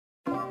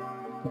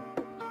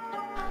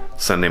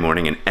Sunday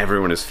morning and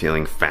everyone is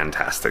feeling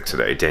fantastic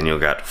today. Daniel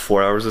got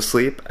 4 hours of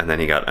sleep and then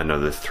he got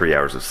another 3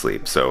 hours of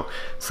sleep. So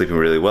sleeping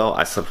really well.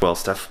 I slept well.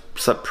 Steph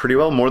slept pretty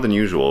well, more than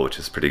usual, which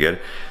is pretty good.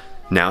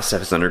 Now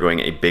Steph is undergoing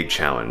a big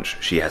challenge.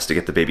 She has to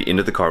get the baby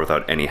into the car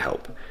without any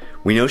help.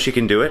 We know she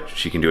can do it.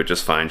 She can do it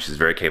just fine. She's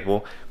very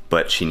capable,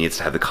 but she needs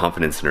to have the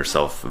confidence in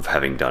herself of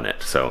having done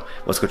it. So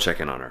let's go check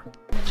in on her.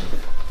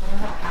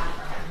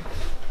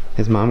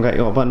 His mom got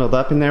you all bundled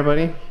up in there,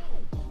 buddy?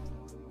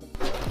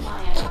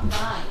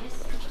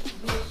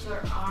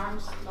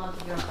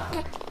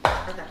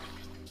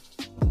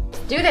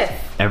 Do this.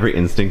 Every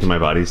instinct in my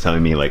body is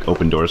telling me like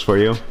open doors for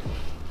you,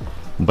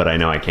 but I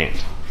know I can't.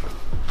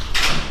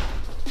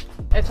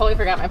 I totally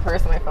forgot my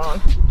purse and my phone.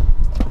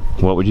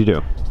 What would you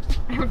do?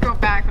 I would go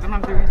back, but I'm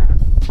not doing that.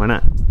 Why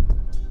not?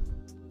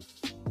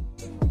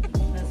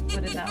 Let's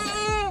put it that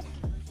way.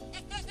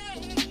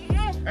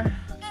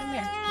 Come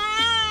here.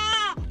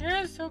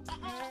 You're so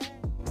cute.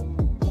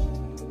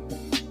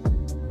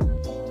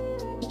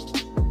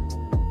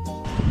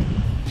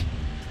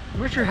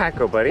 Where'd your hat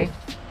go, buddy?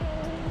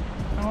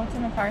 Oh, it's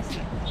in the car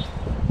seat.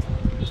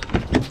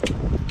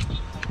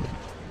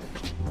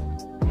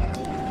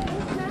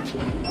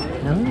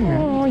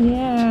 Oh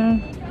yeah,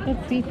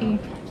 it's sleepy.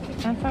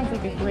 That sounds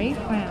like a great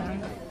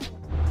plan.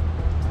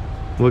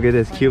 Look at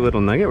this cute little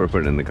nugget we're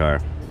putting in the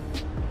car.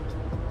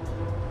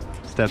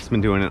 Steph's been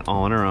doing it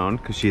all on her own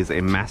because she is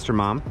a master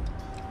mom.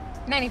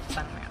 90% of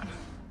my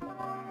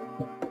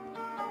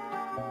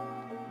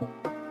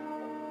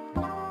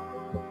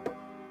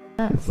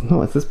own.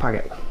 No, it's this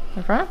pocket.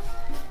 The front?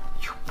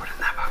 Put it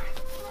in that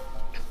pocket.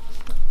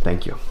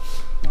 Thank you.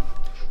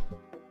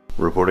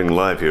 Reporting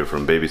live here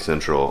from Baby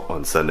Central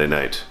on Sunday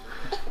night.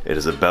 It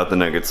is about the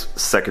Nuggets'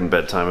 second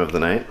bedtime of the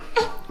night.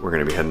 We're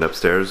gonna be heading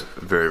upstairs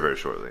very, very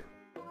shortly.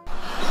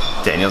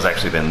 Daniel's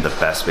actually been the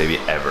best baby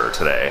ever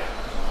today.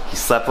 He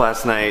slept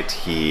last night,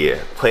 he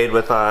played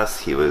with us,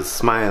 he was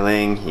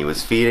smiling, he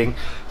was feeding.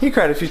 He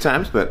cried a few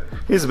times, but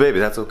he's a baby,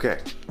 that's okay.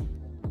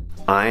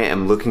 I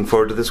am looking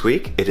forward to this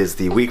week. It is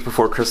the week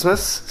before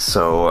Christmas,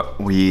 so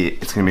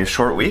it's gonna be a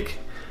short week.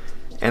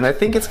 And I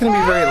think it's gonna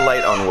be very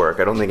light on work.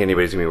 I don't think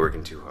anybody's gonna be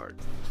working too hard.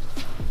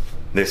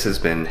 This has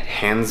been,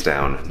 hands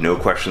down, no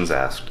questions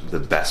asked, the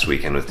best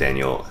weekend with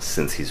Daniel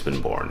since he's been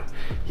born.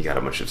 He got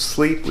a bunch of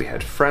sleep, we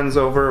had friends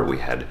over, we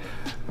had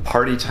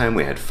party time,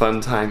 we had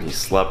fun time, he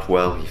slept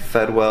well, he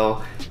fed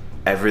well.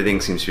 Everything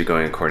seems to be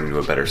going according to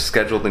a better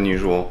schedule than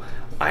usual.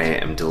 I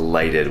am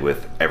delighted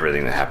with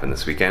everything that happened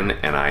this weekend,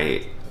 and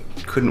I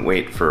couldn't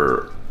wait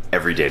for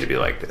every day to be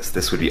like this.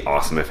 This would be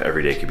awesome if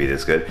every day could be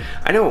this good.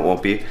 I know it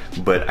won't be,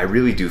 but I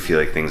really do feel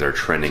like things are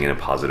trending in a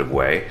positive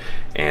way.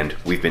 And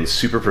we've been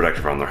super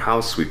productive around their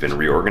house. We've been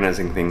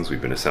reorganizing things.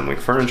 We've been assembling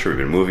furniture. We've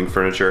been moving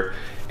furniture.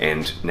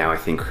 And now I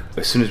think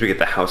as soon as we get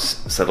the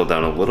house settled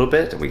down a little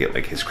bit and we get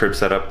like his crib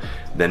set up,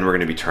 then we're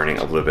gonna be turning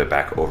a little bit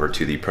back over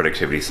to the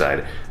productivity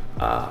side,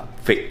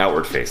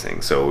 outward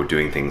facing. So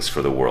doing things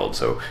for the world.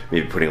 So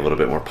maybe putting a little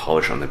bit more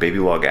polish on the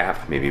Babylog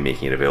app, maybe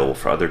making it available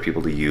for other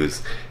people to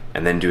use,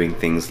 and then doing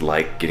things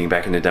like getting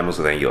back into demos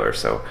with Angular.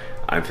 So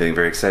I'm feeling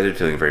very excited,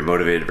 feeling very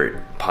motivated, very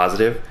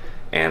positive,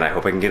 and I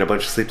hope I can get a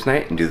bunch of sleep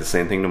tonight and do the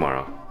same thing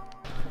tomorrow.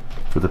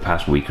 For the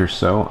past week or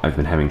so, I've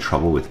been having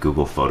trouble with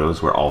Google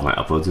Photos where all of my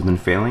uploads have been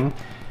failing,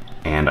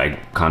 and I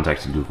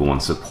contacted Google One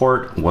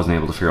support, wasn't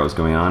able to figure out what was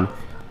going on.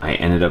 I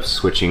ended up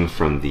switching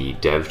from the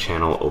dev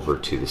channel over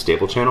to the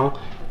stable channel,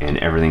 and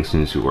everything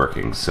seems to be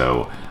working.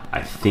 So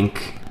I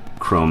think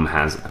Chrome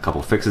has a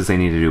couple fixes they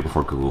need to do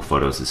before Google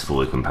Photos is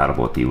fully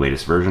compatible with the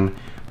latest version.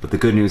 But the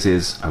good news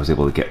is I was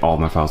able to get all of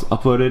my files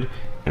uploaded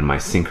and my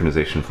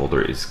synchronization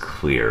folder is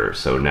clear.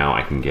 So now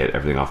I can get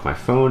everything off my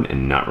phone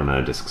and not run out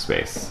of disk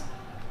space.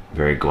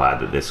 Very glad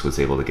that this was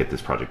able to get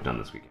this project done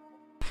this weekend.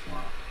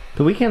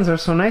 The weekends are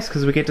so nice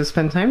because we get to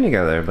spend time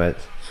together, but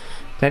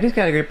Daddy's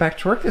got to get back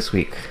to work this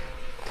week.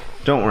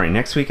 Don't worry,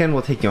 next weekend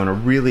we'll take you on a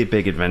really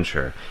big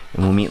adventure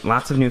and we'll meet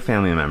lots of new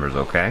family members,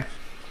 okay?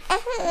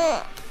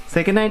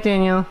 Say goodnight,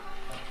 Daniel.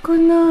 Good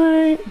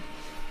night.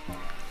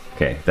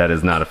 Okay, that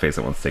is not a face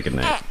that wants to say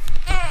goodnight.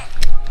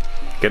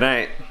 Good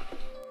night.